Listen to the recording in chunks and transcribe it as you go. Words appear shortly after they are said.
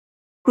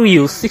To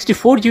use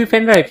 64GB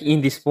pen drive in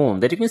this phone,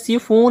 that you can see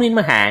a phone in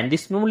my hand.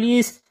 This normally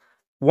is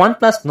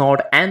Oneplus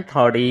Nord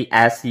n30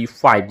 SE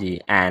 5G,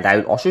 and I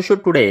will also show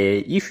today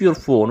if your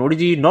phone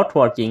origin not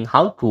working,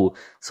 how to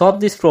solve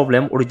this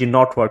problem, origin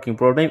not working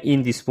problem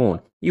in this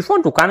phone. If you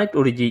want to connect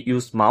origin,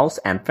 use mouse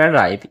and pen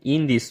drive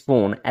in this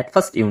phone. At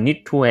first you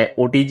need to a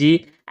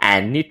OTG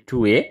and need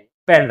to a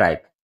pen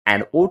drive,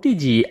 and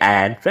OTG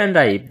and pen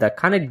drive that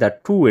connect the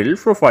two will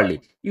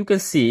properly. You can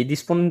see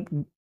this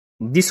phone,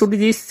 this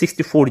OTG is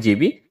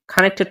 64GB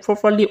connected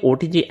properly,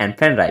 OTG and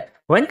pen drive.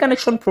 When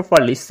connection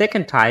properly,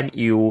 second time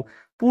you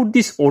put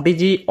this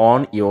OTG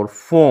on your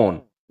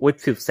phone,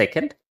 wait few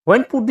seconds.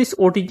 When put this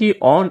OTG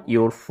on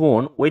your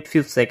phone, wait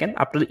few seconds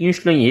after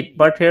installing it,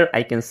 but here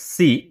I can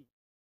see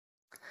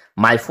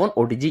my phone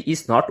OTG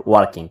is not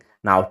working.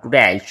 Now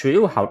today I'll show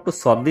you how to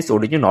solve this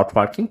OTG not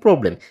working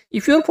problem.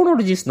 If your phone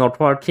OTG is not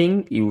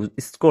working, you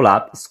scroll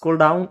up, scroll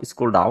down,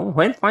 scroll down.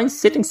 When find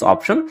settings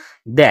option,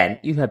 then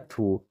you have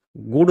to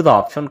go to the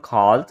option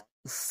called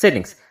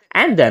settings.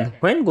 And then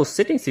when go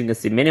settings, you can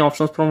see many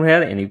options from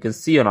here, and you can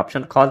see an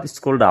option called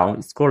scroll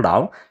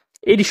down,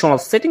 additional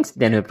settings.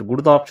 Then you have to go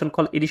to the option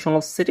called additional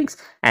settings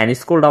and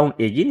scroll down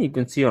again. You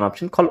can see an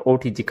option called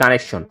OTG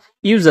connection.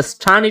 You just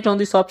turn it on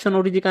this option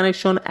OTG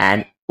connection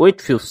and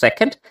wait few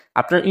seconds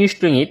after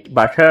installing it.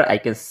 But here I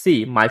can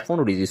see my phone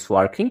OTG is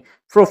working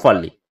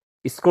properly.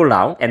 Scroll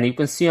down and you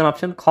can see an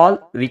option called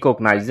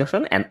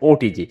recognition and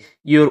OTG.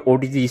 Your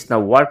OTG is now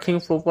working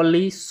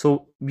properly.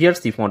 So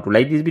viewers, if you want to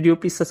like this video,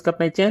 please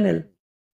subscribe my channel.